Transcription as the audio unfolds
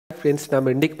Friends,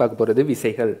 நம்ம இன்றைக்கு பார்க்க போகிறது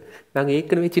விசைகள். நாங்கள்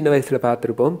ஏற்கனவே சின்ன வயசில்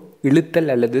பார்த்துருப்போம்,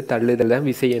 இழுத்தல் அல்லது தள்ளுதல் தான்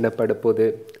விசை எனப்பட போகுது.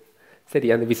 சரி,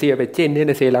 அந்த விசையை வச்சு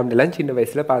என்னென்ன செய்யலாம்னுலாம் சின்ன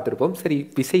வயசில் பார்த்துருப்போம். சரி,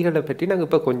 விசைகளை பற்றி நாங்கள்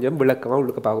இப்போ கொஞ்சம் விளக்கமாக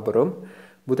உங்களுக்கு பார்க்க போகிறோம்.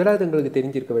 முதலாவது உங்களுக்கு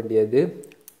தெரிஞ்சிருக்க வேண்டியது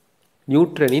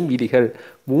நியூட்டனின் விதிகள்.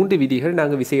 3 விதிகள்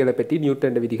நாங்கள் விசைகளை பற்றி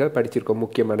நியூட்டன் விதிகள் படிச்சிருக்கோம்.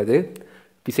 முக்கியமானது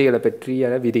விசைகளை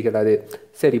பற்றியான விதிகள் அது.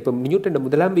 சரி, இப்போ நியூட்டன்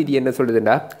முதலாம் விதி என்ன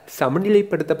சொல்லுதுன்னா,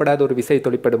 சமநிலைப்படுத்தப்படாத ஒரு விசை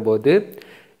தொழிற்படும் போது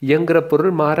இயங்குகிற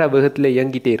பொருள் மாறா வேகத்தில்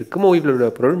இயங்கிட்டே இருக்கும், ஓய்வில் உள்ள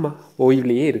பொருள்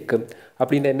ஓய்விலேயே இருக்கும்.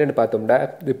 அப்படின்னு என்னென்னு பார்த்தோம்னா,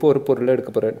 இப்போ ஒரு பொருளை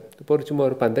எடுக்க போகிறேன். இப்போ ஒரு சும்மா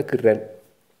ஒரு பந்தை கிடுறேன்,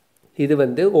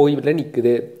 இது ஓய்வில்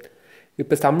நிற்குது.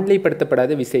 இப்போ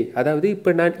சமநிலைப்படுத்தப்படாத விசை, அதாவது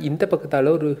இப்போ நான் இந்த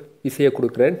பக்கத்தால் ஒரு விசையை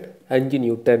கொடுக்குறேன், 5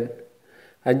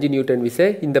 நியூட்டன் விசை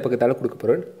இந்த பக்கத்தால் கொடுக்க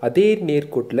போகிறேன். அதே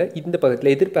நேர்கோட்டில் இந்த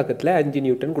பக்கத்தில் எதிர்பக்கத்தில் 5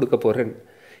 நியூட்டன் கொடுக்க போகிறேன்.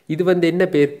 இது என்ன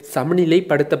பேர்?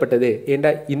 சமநிலைப்படுத்தப்பட்டது. ஏண்டா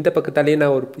இந்த பக்கத்தாலேயே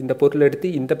நான் இந்த பொருளை எடுத்து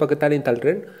இந்த பக்கத்தாலேயும்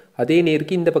தள்ளுறேன், அதே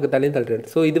நேருக்கு இந்த பக்கத்தாலேயும் தள்ளுறேன்.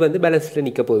 ஸோ இது பேலன்ஸில்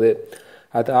நிற்க போகுது.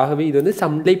 அது ஆகவே இது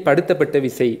சமநிலைப்படுத்தப்பட்ட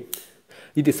விசை.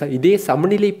 இதே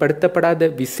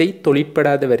சமநிலைப்படுத்தப்படாத விசை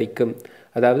தொழிற்படாத வரைக்கும்,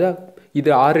 அதாவது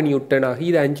இது 6 நியூட்டன் ஆகி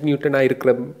இது 5 நியூட்டனாக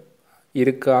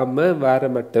இருக்காமல் வேற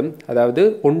மட்டும், அதாவது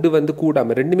ஒன்று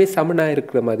கூடாமல் ரெண்டுமே சமனாக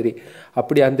இருக்கிற மாதிரி,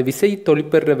 அப்படி அந்த விசை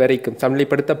தொழிற்படுற வரைக்கும்,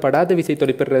 சமநிலைப்படுத்தப்படாத விசை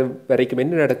தொழிற்படுற வரைக்கும்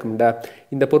என்ன நடக்கும்டா,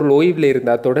 இந்த பொருள் ஓய்வில்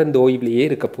இருந்தால் தொடர்ந்து ஓய்விலேயே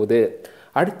இருக்க போகுது.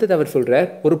 அடுத்தது அவர் சொல்கிறார்,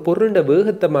 ஒரு பொருளோட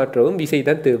வேகத்தை மாற்றவும் விசை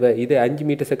தான் தேவை. இது 5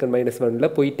 மீட்டர் செகண்ட்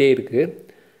 -1 போயிட்டே இருக்குது.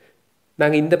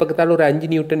 நாங்கள் இந்த பக்கத்தால் ஒரு 5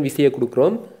 நியூட்டன் விசையை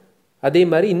கொடுக்குறோம், அதே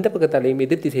மாதிரி இந்த பக்கத்தாலையும்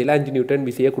எதிர் திசையில் 5 நியூட்டன்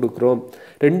விசையை கொடுக்குறோம்.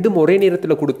 ரெண்டும் ஒரே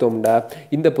நேரத்தில் கொடுத்தோம்னா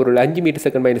இந்த பொருள் 5 மீட்டர்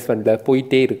செகண்ட் -1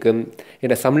 போயிட்டே இருக்கும்.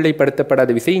 ஏன்னா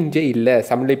சமநிலைப்படுத்தப்படாத விசை இங்கே இல்லை,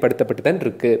 சமநிலைப்படுத்தப்பட்டு தான்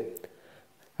இருக்குது.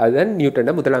 அதுதான்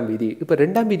நியூட்டனோட முதலாம் விதி. இப்போ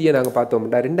ரெண்டாம் விதியை நாங்கள்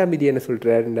பார்த்தோம்னா, ரெண்டாம் விதி என்ன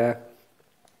சொல்கிறாருன்னா,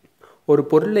 ஒரு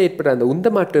பொருளில் ஏற்படுற அந்த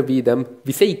உந்தமாற்ற வீதம்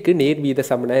விசைக்கு நேர் வீத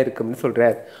சமனாக இருக்கும்னு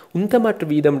சொல்கிறார். உந்தமாற்ற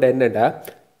வீதம்டா என்னடா,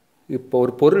 இப்போ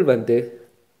ஒரு பொருள்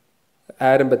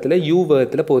ஆரம்பத்தில் u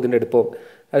வேகத்தில் போகுதுன்னு எடுப்போம்.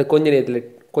 அது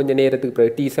கொஞ்ச நேரத்துக்கு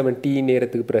பிறகு t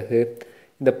நேரத்துக்கு பிறகு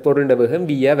இந்த பொருளோட வேகம்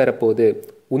v வரப்போகுது.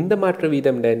 உந்த மாற்ற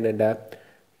வீதம் என்னென்னா,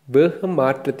 வேகம்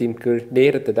மாற்றத்தின் கீழ்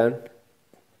நேரத்தை தான்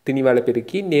திணிவால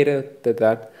பெருக்கி நேரத்தை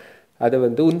தான் அதை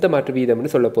உந்த மாற்ற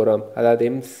வீதம்னு சொல்ல போகிறோம். அதாவது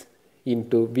m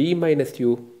 × v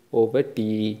 - u/t.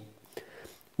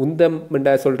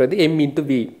 உந்தம்ண்டா சொல்கிறது m ×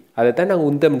 v, அதை தான் நாங்கள்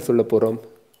உந்தம்னு சொல்ல போகிறோம்.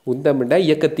 உந்தம்ண்டா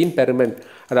இயக்கத்தின் பெருமன்.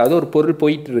 அதாவது ஒரு பொருள்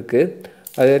போயிட்டு இருக்கு,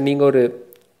 அதை நீங்கள்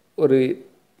ஒரு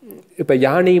இப்போ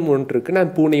யானையும் ஒன்று இருக்குது,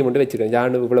 நான் பூனையும் ஒன்று வச்சுருக்கேன்.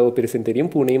 யானை இவ்வளவு பெருசுன்னு தெரியும்,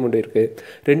 பூனையும் ஒன்று இருக்குது.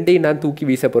 ரெண்டையும் நான் தூக்கி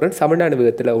வீச போகிறேன் சமனான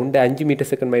வேகத்தில். 5 மீட்டர்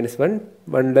செகண்ட்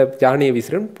 -1 யானையை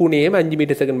வீசுகிறோம், பூனையும் 5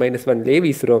 மீட்டர் செகண்ட் -1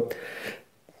 வீசுகிறோம்.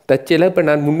 தச்சையில் இப்போ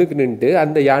நான் முன்னுக்கு நின்று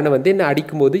அந்த யானை என்ன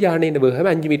அடிக்கும்போது யானையின் வேகம்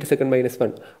 5 மீட்டர் செகண்ட்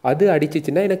 -1, அது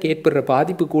அடிச்சிச்சுன்னா எனக்கு ஏற்படுற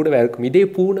பாதிப்பு கூடவே இருக்கும். இதே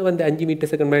பூனை 5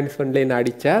 மீட்டர் செகண்ட் -1 என்ன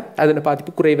அடித்தா அதோட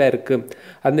பாதிப்பு குறைவாக இருக்கும்.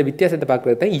 அந்த வித்தியாசத்தை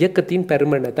பார்க்குறது தான் இயக்கத்தின்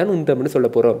பெருமனை தான் உந்தம்னு சொல்ல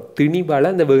போகிறோம்.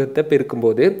 திணிவால் அந்த வேகத்தை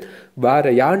பெருக்கும்போது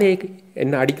யானை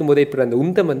என்ன அடிக்கும்போது ஏற்படுற அந்த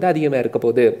உந்தம் அதிகமாக இருக்க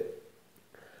போகுது.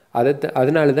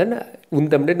 அதனால தான்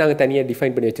உந்தம்னு நாங்கள் தனியாக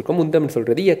டிஃபைன் பண்ணி வச்சுருக்கோம். உந்தம்னு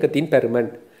சொல்கிறது இயக்கத்தின்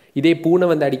பெருமன். இதே பூனை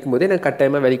அடிக்கும் போதே நான்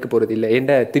கட்டாயமாக வலிக்க போகிறது இல்லை,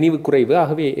 என்ற திணிவு குறைவு.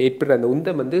 ஆகவே ஏற்படுற அந்த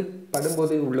உந்தம்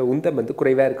படும்போது உள்ள உந்தம்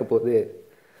குறைவாக இருக்க போகுது.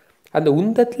 அந்த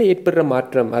உந்தத்தில் ஏற்படுற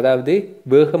மாற்றம், அதாவது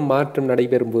வேகம் மாற்றம்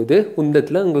நடைபெறும்போது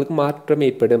உந்தத்தில் உங்களுக்கு மாற்றம்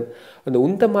ஏற்படும். அந்த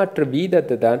உந்த மாற்ற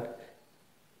வீதத்தை தான்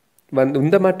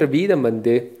உந்த மாற்ற வீதம்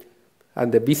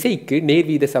அந்த விசைக்கு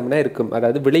நேர்வீத சமனாக இருக்கும்.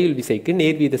 அதாவது விளைவில் விசைக்கு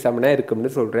நேர்வீத சமனாக இருக்கும்னு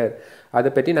சொல்கிறார். அதை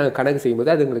பற்றி நாங்கள் கணக்கு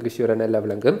செய்யும்போது அது உங்களுக்கு ஷூராக நல்லா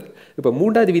விளங்கும். இப்போ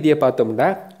 3வது விதியை பார்த்தோம்னா,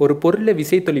 ஒரு பொருளை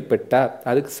விசை தொழிற்பட்டால்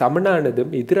அதுக்கு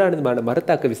சமனானதும் எதிரானதுமான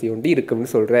மரத்தாக்க விசை ஒன்று இருக்கும்னு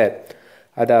சொல்கிறார்.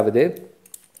 அதாவது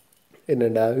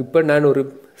என்னென்னா, இப்போ நான் ஒரு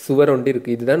சுவர் ஒன்று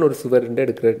இருக்குது, இதுதான் ஒரு சுவர்ன்னு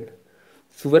எடுக்கிறேன்.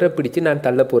 சுவரை பிடிச்சி நான்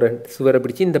தள்ள போகிறேன், சுவரை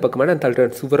பிடிச்சி இந்த பக்கமாக நான்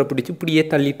தள்ளுறேன், சுவரை பிடிச்சி இப்படியே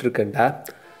தள்ளிட்டு இருக்கேன்டா.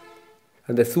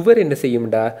 அந்த சுவர் என்ன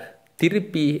செய்யும்டா,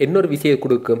 திருப்பி இன்னொரு விசையை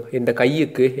கொடுக்கும், என்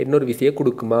கையுக்கு இன்னொரு விசையை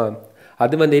கொடுக்குமா.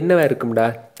 அது என்னவா இருக்கும்டா,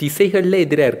 திசைகளில்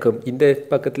எதிராக இருக்கும். இந்த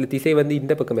பக்கத்தில் திசை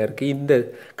இந்த பக்கமாக இருக்குது, இந்த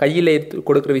கையில்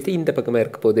கொடுக்குற விசை இந்த பக்கமாக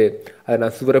இருக்க போகுது. அதை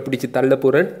நான் சுவரை பிடிச்சி தள்ள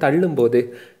போகிறேன், தள்ளும்போது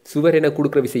சுவர் என்ன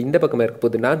கொடுக்குற விசை இந்த பக்கமாக இருக்க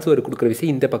போகுது, நான் சுவர் கொடுக்குற விசை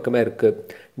இந்த பக்கமாக இருக்குது.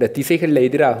 இந்த திசைகளில்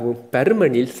எதிராகவும்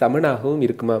பெருமனில் சமனாகவும்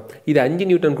இருக்குமா. இது 5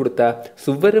 நியூட்டன் கொடுத்தா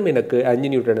சுவரும் எனக்கு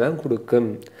 5 நியூட்டன் தான் கொடுக்கும்.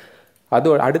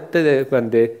 அதோட அடுத்தது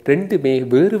ரெண்டுமே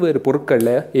வேறு வேறு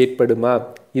பொருட்களில் ஏற்படுமா.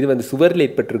 இது சுவரில்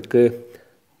ஏற்பட்டிருக்கு,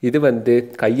 இது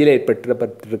கையில்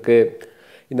ஏற்பட்டிருக்கு.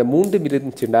 இந்த 3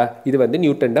 இருந்துச்சுன்னா இது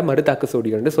நியூட்டன்டா மறுதாக்க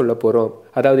சோடிகள்னு சொல்ல போகிறோம்.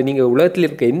 அதாவது நீங்கள் உலகத்தில்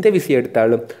இருக்க எந்த விசை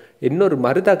எடுத்தாலும் இன்னொரு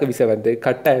மறுதாக்க விசை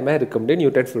கட்டாயமாக இருக்கும்னு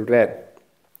நியூட்டன் சொல்கிறார்.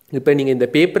 இப்போ நீங்கள் இந்த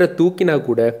பேப்பரை தூக்கினா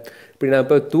கூட, இப்படி நான்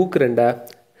இப்போ தூக்குறேன்டா,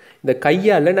 இந்த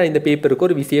கையால் நான் இந்த பேப்பருக்கு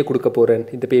ஒரு விசையை கொடுக்க போகிறேன்,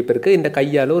 இந்த பேப்பருக்கு இந்த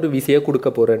கையால் ஒரு விசையை கொடுக்க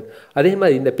போகிறேன். அதே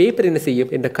மாதிரி இந்த பேப்பர் என்ன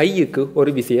செய்யும், இந்த கையுக்கு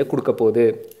ஒரு விசையை கொடுக்க போகுது.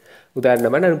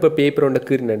 உதாரணமாக நான் இப்போ பேப்பர் ஒன்று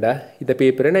கீறினேன்டா, இந்த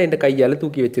பேப்பரை நான் இந்த கையால்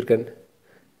தூக்கி வச்சுருக்கேன்.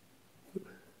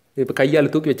 இப்போ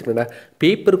கையால் தூக்கி வச்சுக்கணும்டா,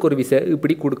 பேப்பருக்கு ஒரு விசை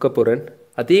இப்படி கொடுக்க போகிறேன்.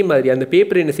 அதே மாதிரி அந்த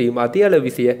பேப்பர் என்ன செய்யும், அதே அளவு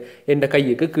விசையை என்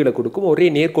கையுக்கு கீழே கொடுக்கும், ஒரே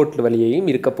நேர்கோட்டு வழியையும்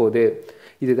இருக்க போகுது.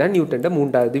 இதுதான் நியூட்டன்ட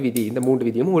 3வது விதி. இந்த 3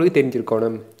 விதியும் உங்களுக்கு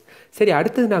தெரிஞ்சிருக்கணும். சரி,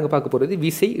 அடுத்தது நாங்கள் பார்க்க போகிறது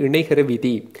விசை இணைகர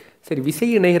விதி. சரி, விசை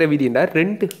இணைகர விதினா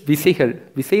 2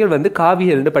 விசைகள் வந்து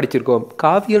காவிகள்னு படிச்சிருக்கோம்.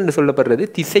 காவிகள்னு சொல்லப்படுறது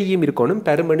திசையும் இருக்கணும்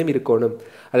பருமனும் இருக்கணும்.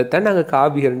 அதைத்தான் நாங்கள்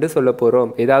காவிகள்னு சொல்ல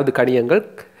போகிறோம். ஏதாவது கணியங்கள்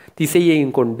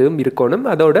திசையையும் கொண்டும் இருக்கணும்,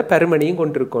 அதோட பருமனையும்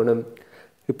கொண்டிருக்கணும்.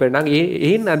 இப்போ நாங்கள்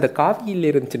ஏன் அந்த காவியில்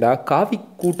இருந்துச்சுன்னா காவி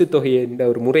கூட்டுத்தொகை என்ற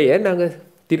ஒரு முறையை நாங்கள்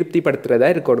திருப்திப்படுத்துகிறதா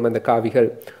இருக்கணும் அந்த காவிகள்.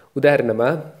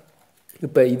 உதாரணமாக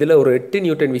இப்போ இதில் ஒரு 8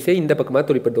 நியூட்டன் விசை இந்த பக்கமாக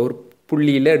தொழிற்படுது. ஒரு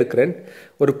புள்ளியில் எடுக்கிறேன்,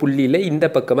 ஒரு புள்ளியில் இந்த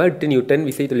பக்கமாக 8 நியூட்டன்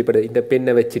விசை தொழிற்படுது. இந்த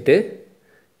பெண்ணை வச்சுட்டு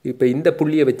இப்போ இந்த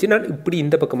புள்ளியை வச்சு நான் இப்படி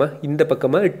இந்த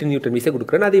பக்கமாக 8 நியூட்டன் விசை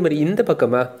கொடுக்குறேன். அதே மாதிரி இந்த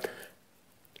பக்கமாக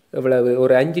எவ்வளவு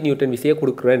ஒரு 5 நியூட்டன் விசையை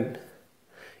கொடுக்குறேன்,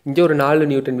 இங்கே ஒரு 4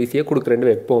 நியூட்டன் விசையை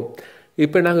கொடுக்குறேன்னு வைப்போம்.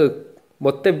 இப்போ நாங்கள்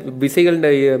மொத்த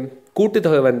விசைகளுடைய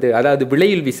கூட்டுத்தொகை வந்து, அதாவது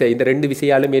விளையில் விசை, இந்த 2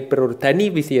 விசையாலும் ஏற்படுற ஒரு தனி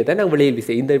விசையை தான் நாங்கள் விளையில்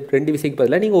விசை. இந்த 2 விசைக்கு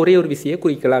பதிலாக நீங்கள் ஒரே ஒரு விசையை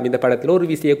குறிக்கலாம். இந்த படத்தில் ஒரு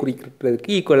விசையை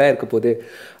குறிக்கிறதுக்கு ஈக்குவலாக இருக்க போகுது.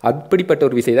 அப்படிப்பட்ட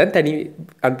ஒரு விசை தான்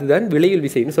அதுதான் விளையில்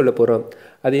விசைன்னு சொல்ல போகிறோம்.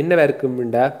 அது என்னவா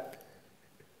இருக்கும்டா,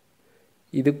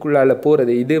 இதுக்குள்ளால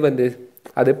போகிறது இது வந்து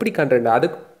அது எப்படி காண்றேன்டா,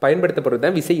 அதுக்கு பயன்படுத்தப்படுறது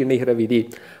தான் விசை இணைகிற விதி.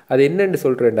 அது என்னென்னு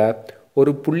சொல்கிறேன்டா,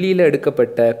 ஒரு புள்ளியில்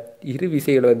எடுக்கப்பட்ட 2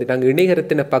 விசைகளை வந்து நாங்கள்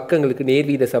இணைகரத்தின பக்கங்களுக்கு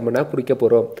நேர்வீத சமனாக குறிக்க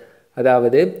போகிறோம்.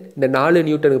 அதாவது இந்த 4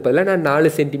 நியூட்டனுக்கு பதிலாக நான் 4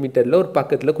 சென்டிமீட்டரில் ஒரு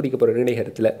பக்கத்தில் குறிக்க போகிறேன்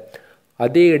இணைகரத்தில்.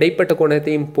 அதே இடைப்பட்ட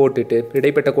கோணத்தையும் போட்டுட்டு,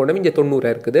 இடைப்பட்ட கோணம் இங்கே 90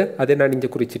 இருக்குது, அதை நான் இங்கே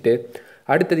குறிச்சிட்டு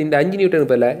அடுத்தது இந்த 5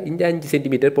 நியூட்டனுக்கு பதிலாக இங்கே 5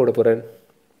 சென்டிமீட்டர் போட போகிறேன்.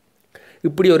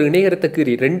 இப்படி ஒரு இணைகரத்தை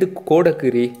கீறி 2 கோடை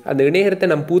கீறி அந்த இணைகரத்தை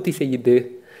நான்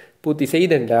பூர்த்தி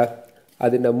செய்தேன்டா,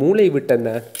 அது நான் மூளை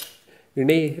விட்டேன்னா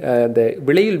அந்த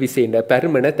விளையில் விசைன்ற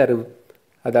பருமனை தரும்.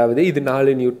 அதாவது இது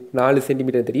 4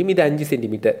 சென்டிமீட்டர் தெரியும், இது 5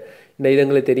 சென்டிமீட்டர். இந்த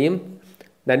இதங்களுக்கு தெரியும்.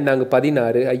 நாங்கள்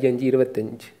 16 5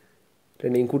 25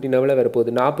 ரெண்டையும் கூட்டினாவில்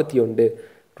வரப்போகுது 41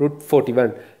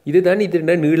 √41. இதுதான் இது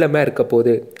நீளமாக இருக்க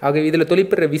போகுது. ஆக இதில்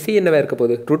தொழிற்படுற விசை என்னவா இருக்க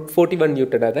போகுது, √41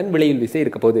 நியூட்டனாக தான் விளையில் விசை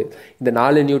இருக்க போகுது. இந்த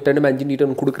 4 நியூட்டனும் 5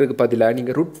 நியூட்டன் கொடுக்குறதுக்கு பதிலாக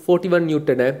நீங்கள் √41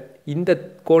 நியூட்டனை இந்த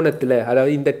கோணத்தில்,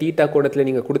 அதாவது இந்த தீட்டா கோணத்தில்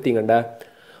நீங்கள் கொடுத்தீங்கண்டா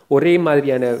ஒரே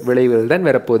மாதிரியான விளைவுகள் தான்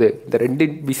வரப்போகுது. இந்த 2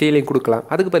 விசையிலையும் கொடுக்கலாம்,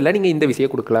 அதுக்கு பதிலாக நீங்கள் இந்த விசையை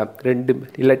கொடுக்கலாம். 2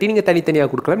 இல்லாட்டி நீங்கள் தனித்தனியாக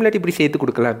கொடுக்கலாம், இல்லாட்டி இப்படி சேர்த்து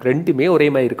கொடுக்கலாம். 2மே ஒரே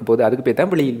மாதிரி இருக்க போகுது. அதுக்கு பேர்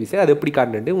தான் விளையில் விசை. அது எப்படி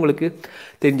காரணம் உங்களுக்கு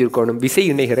தெரிஞ்சிருக்கணும். விசை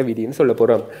இணைகிற விதின்னு சொல்ல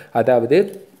போகிறோம். அதாவது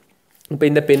இப்போ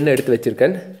இந்த பெண்ணை எடுத்து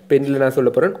வச்சுருக்கேன், பெண்ணில் நான்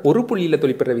சொல்ல போகிறேன் ஒரு புள்ளியில்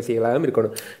தொழிற்படுற விசைகளாகவும்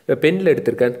இருக்கணும். இப்போ பெண்ணில்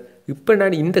எடுத்திருக்கேன், இப்போ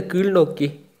நான் இந்த கீழ் நோக்கி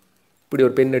இப்படி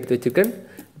ஒரு பெண் எடுத்து வச்சுருக்கேன்.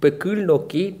 இப்போ கீழ்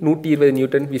நோக்கி 120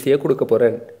 நியூட்டன் விசையை கொடுக்க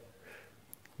போகிறேன்.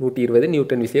 120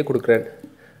 நியூட்டன் விசையை கொடுக்குறேன்.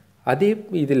 அதே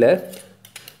இதில்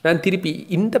நான் திருப்பி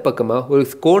இந்த பக்கமாக ஒரு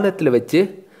கோணத்தில் வச்சு,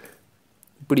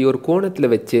 இப்படி ஒரு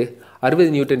கோணத்தில் வச்சு 60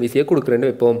 நியூட்டன் விசையை கொடுக்குறேன்னு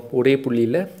வைப்போம். ஒரே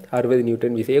புள்ளியில் 60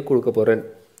 நியூட்டன் விசையை கொடுக்க போகிறேன்.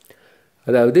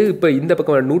 அதாவது இப்போ இந்த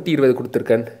பக்கமாக 120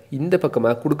 கொடுத்துருக்கேன், இந்த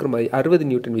பக்கமாக கொடுக்குற மாதிரி 60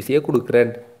 நியூட்டன் விசையை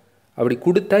கொடுக்குறேன். அப்படி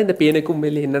கொடுத்தா இந்த பேனுக்கு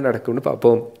உண்மையில் என்ன நடக்கும்னு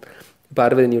பார்ப்போம். இப்போ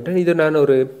 60 நியூட்டன், இது நான்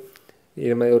ஒரு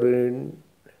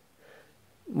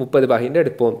 30 பாகின்னு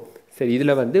எடுப்போம். சரி,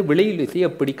 இதில் வந்து விளையில் விசை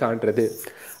எப்படி காண்றது,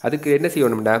 அதுக்கு என்ன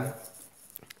செய்யணும்னா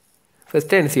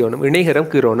ஃபஸ்ட்டு என்ன செய்யணும், இணைகரம்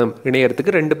கீறணும்.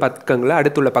 இணையறதுக்கு 2 பக்கங்களை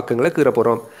அடுத்துள்ள பக்கங்களை கீற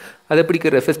போகிறோம். அது எப்படி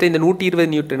கீற, ஃபஸ்ட்டு இந்த 120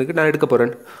 நியூட்டனுக்கு நான் எடுக்க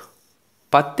போகிறேன்.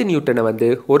 10 நியூட்டனை வந்து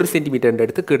 1 சென்டிமீட்டர்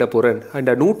எடுத்து கீட போகிறேன்.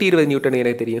 அந்த 120 நியூட்டன்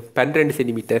எனக்கு தெரியும் 12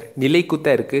 சென்டிமீட்டர்.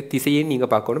 நிலைக்குத்தான் இருக்குது, திசையும்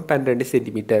நீங்கள் பார்க்கணும் 12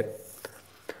 சென்டிமீட்டர்.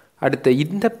 அடுத்து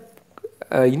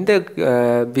இந்த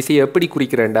விசையை எப்படி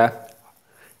குறிக்கிறேன்டா,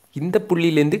 இந்த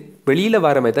புள்ளியிலேருந்து வெளியில்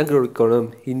வர மாதிரி தான் குறிக்கணும்.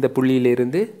 இந்த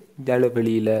புள்ளியிலேருந்து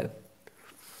வெளியில்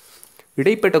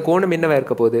இடைப்பட்ட கோணம் என்னவா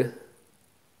இருக்க போகுது,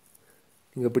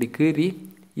 நீங்கள் இப்படி கீறி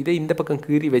இதை இந்த பக்கம்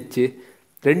கீறி வச்சு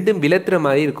 2ம் விலத்துற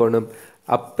மாதிரி இருக்கணும்.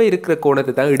 அப்போ இருக்கிற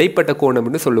கோணத்தை தான் இடைப்பட்ட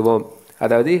கோணம்னு சொல்லுவோம்.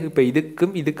 அதாவது இப்போ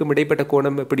இதுக்கும் இடைப்பட்ட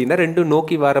கோணம் எப்படின்னா 2ம்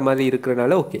நோக்கி வர மாதிரி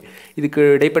இருக்கிறனால ஓகே. இதுக்கு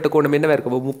இடைப்பட்ட கோணம் என்னவா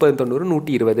இருக்க போகுது, 30 90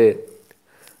 120.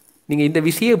 நீங்கள் இந்த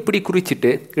விசையை எப்படி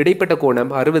குறிச்சிட்டு இடைப்பட்ட கோணம்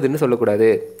 60ன்னு சொல்லக்கூடாது.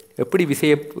 எப்படி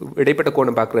விசையை இடைப்பட்ட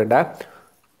கோணம் பார்க்குறேன்டா,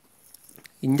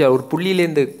 இங்கே ஒரு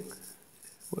புள்ளியிலேருந்து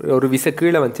ஒரு விசை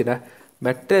கீழே வந்துச்சுன்னா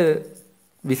மற்ற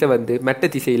விசை வந்து மற்ற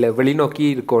திசையில் வெளிநோக்கி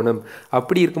இருக்கணும்.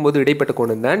 அப்படி இருக்கும்போது இடைப்பட்ட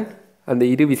கோணம் தான் அந்த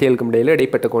 2 விசைகளுக்கு இடையில்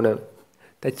இடைப்பட்ட கோணம்.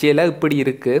 தற்செயலாக இப்படி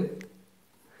இருக்குது,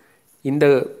 இந்த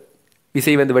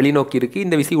விசை வந்து வெளிநோக்கி இருக்குது,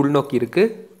 இந்த விசை உள்நோக்கி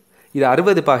இருக்குது. இது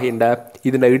 60 பாகைண்டா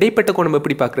இது இடைப்பட்ட கோணம்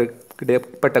எப்படி பார்க்குறது,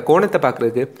 இடைப்பட்ட கோணத்தை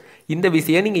பார்க்குறதுக்கு இந்த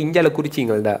விசையை நீங்கள் இஞ்சால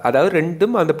குறிச்சிங்கள்டா, அதாவது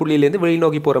ரெண்டும் அந்த புள்ளியிலேருந்து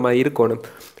வெளிநோக்கி போகிற மாதிரி இருக்கணும்.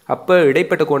 அப்போ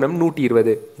இடைப்பட்ட கோணம்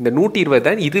 120. இந்த 120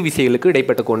 தான் இரு விசைகளுக்கு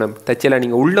இடைப்பட்ட கோணம். தச்சலாம்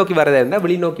நீங்கள் உள்நோக்கி வரதா இருந்தால்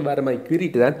வெளிநோக்கி வர மாதிரி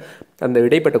கீறிட்டு தான் அந்த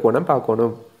இடைப்பட்ட கோணம்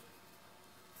பார்க்கணும்.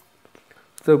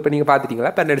 ஸோ இப்போ நீங்கள்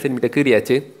பார்த்துட்டிங்களா 12 சென்டிமீட்டர்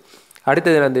கீறியாச்சு.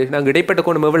 அடுத்தது வந்து நாங்கள் இடைப்பட்ட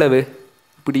கோணம் எவ்வளவு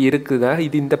இப்படி இருக்குதா,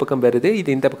 இது இந்த பக்கம் வருது, இது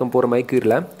இந்த பக்கம் போகிற மாதிரி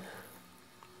கீறலாம்.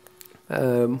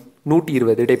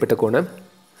 120 இடைப்பட்ட கோணம்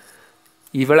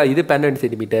இவ்வளோ, இது 12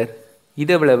 சென்டிமீட்டர்,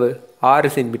 இது எவ்வளவு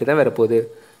 6 சென்டிமீட்டர் தான் வரப்போகுது.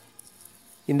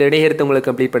 இந்த இணையத்தை உங்களுக்கு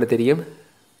கம்ப்ளீட் பண்ண தெரியும்,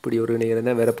 இப்படி ஒரு இணையம்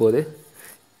தான் வரப்போகுது.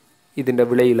 இது இந்த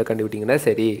விளைவில் கண்டுபிட்டிங்கன்னா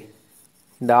சரி.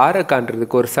 இந்த ஆரை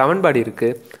காண்றதுக்கு ஒரு சமன்பாடு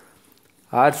இருக்குது.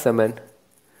 ஆர் சமன்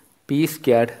p² +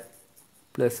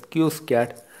 q²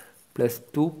 +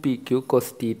 2pq cos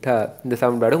θ. இந்த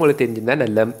சமன்பாடு உங்களுக்கு தெரிஞ்சிருந்தால்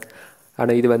நல்ல.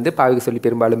 ஆனால் இது வந்து பாவிக்க சொல்லி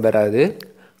பெரும்பாலும் வராது.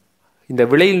 இந்த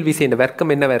விளையில் விசையின்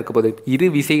வர்க்கம் என்னவாக இருக்க போகுது, இரு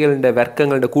விசைகளின்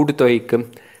வர்க்கங்களோட கூட்டுத்தொகைக்கும்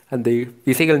அந்த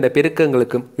விசைகளின்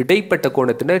பெருக்கங்களுக்கும் இடைப்பட்ட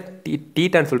கோணத்தின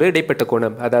டீட்டான்னு சொல்கிற இடைப்பட்ட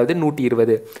கோணம், அதாவது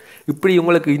 120. இப்படி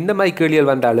உங்களுக்கு இந்த மாதிரி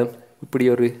கேள்விகள் வந்தாலும் இப்படி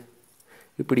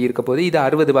இருக்க போது இது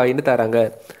 60 பாகைன்னு தராங்க.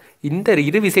 இந்த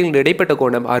இரு விசைகளின் இடைப்பட்ட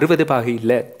கோணம் 60 பாகை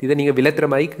இல்லை. இதை நீங்கள் விளத்துற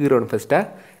மாதிரி கீறணும். ஃபஸ்ட்டாக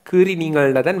கீறி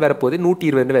நீங்கள்னா தான் வரப்போது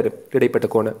 120 வரும் இடைப்பட்ட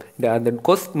கோணம். இந்த அந்த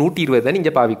கொஸ் 120 தான்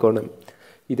இங்கே பாவிக்கோணம்.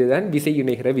 இதுதான் விசை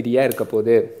இணைகிற விதியாக இருக்க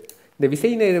போகுது. இந்த விசை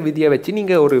இணைகிற விதியை வச்சு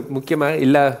நீங்கள் ஒரு முக்கியமாக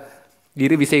எல்லா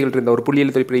இரு விசைகள் இருந்த ஒரு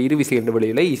புள்ளியில் தொழிற்பட இரு விசைகள்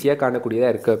வழியில் ஈஸியாக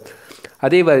காணக்கூடியதாக இருக்குது.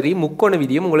 அதே மாதிரி முக்கோண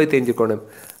விதியும் உங்களுக்கு தெரிஞ்சுக்கணும்.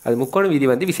 அது முக்கோண விதி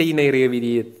வந்து விசை இணைகிற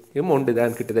விதியும் ஒன்று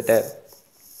தான் கிட்டத்தட்ட.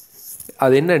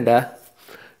 அது என்னண்டா,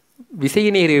 விசை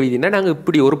இணைகிற விதினா நாங்கள்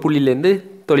இப்படி ஒரு புள்ளியிலேருந்து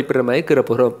தொழிற்படுற மாதிரி கீற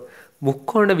போகிறோம்.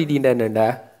 முக்கோண விதினா என்னண்டா,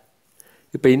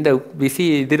 இப்போ இந்த விசை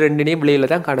இது ரெண்டுனையும்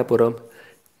விலையில் தான் காண போகிறோம்.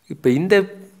 இப்போ இந்த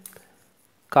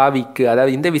காவிக்கு,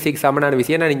 அதாவது இந்த விசைக்கு சமனான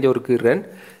விசையை நான் இங்கே ஒரு கீறேன்,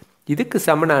 இதுக்கு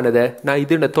சமனானதை நான்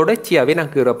இது தொடர்ச்சியாகவே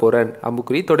நான் கீற போகிறேன்.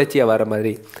 அம்புக்குறி தொடர்ச்சியாக வர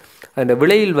மாதிரி அந்த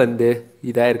விலையில் வந்து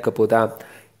இதாக இருக்க போதா.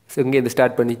 இங்கே இந்த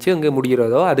ஸ்டார்ட் பண்ணிச்சு இங்கே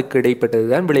முடிகிறதோ அதுக்கு இடைப்பட்டது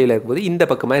தான் விலையில் இருக்கும்போது இந்த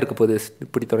பக்கமாக இருக்க போகுது.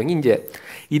 இப்படி தொடங்கி இங்கே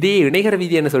இதே இணைகர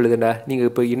விதி என்ன சொல்லுதுண்டா, நீங்கள்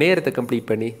இப்போ இணையரத்தை கம்ப்ளீட்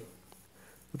பண்ணி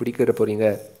இப்படி கீற போகிறீங்க,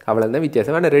 அவ்வளோதான்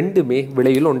வித்தியாசம். ஆனால் ரெண்டுமே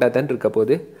விலையில் ஒன்றா தான் இருக்க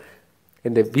போகுது.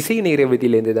 இந்த விசை இணைகிற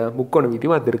விதியிலேருந்து தான் முக்கோண விதி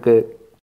வந்திருக்கு.